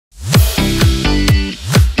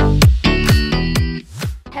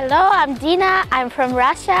Hello, I'm Dina. I'm from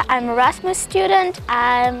Russia. I'm an Erasmus student.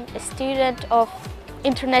 I'm a student of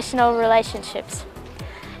international relationships.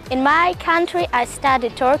 In my country, I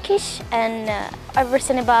studied Turkish and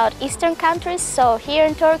everything about Eastern countries. So here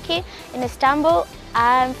in Turkey, in Istanbul,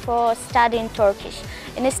 I'm for studying Turkish.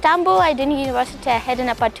 In Istanbul, Aydın University, I had an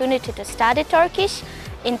opportunity to study Turkish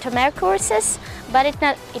in Tamer courses, but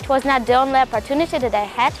it was not the only opportunity that I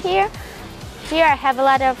had here. Here I have a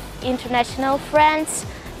lot of international friends,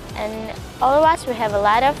 and all of us, we have a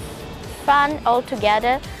lot of fun all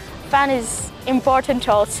together. Fun is important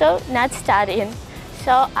also, not studying.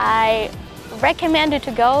 So I recommend you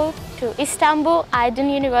to go to Istanbul,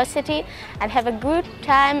 Aydın University, and have a good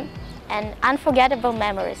time and unforgettable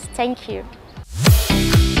memories. Thank you.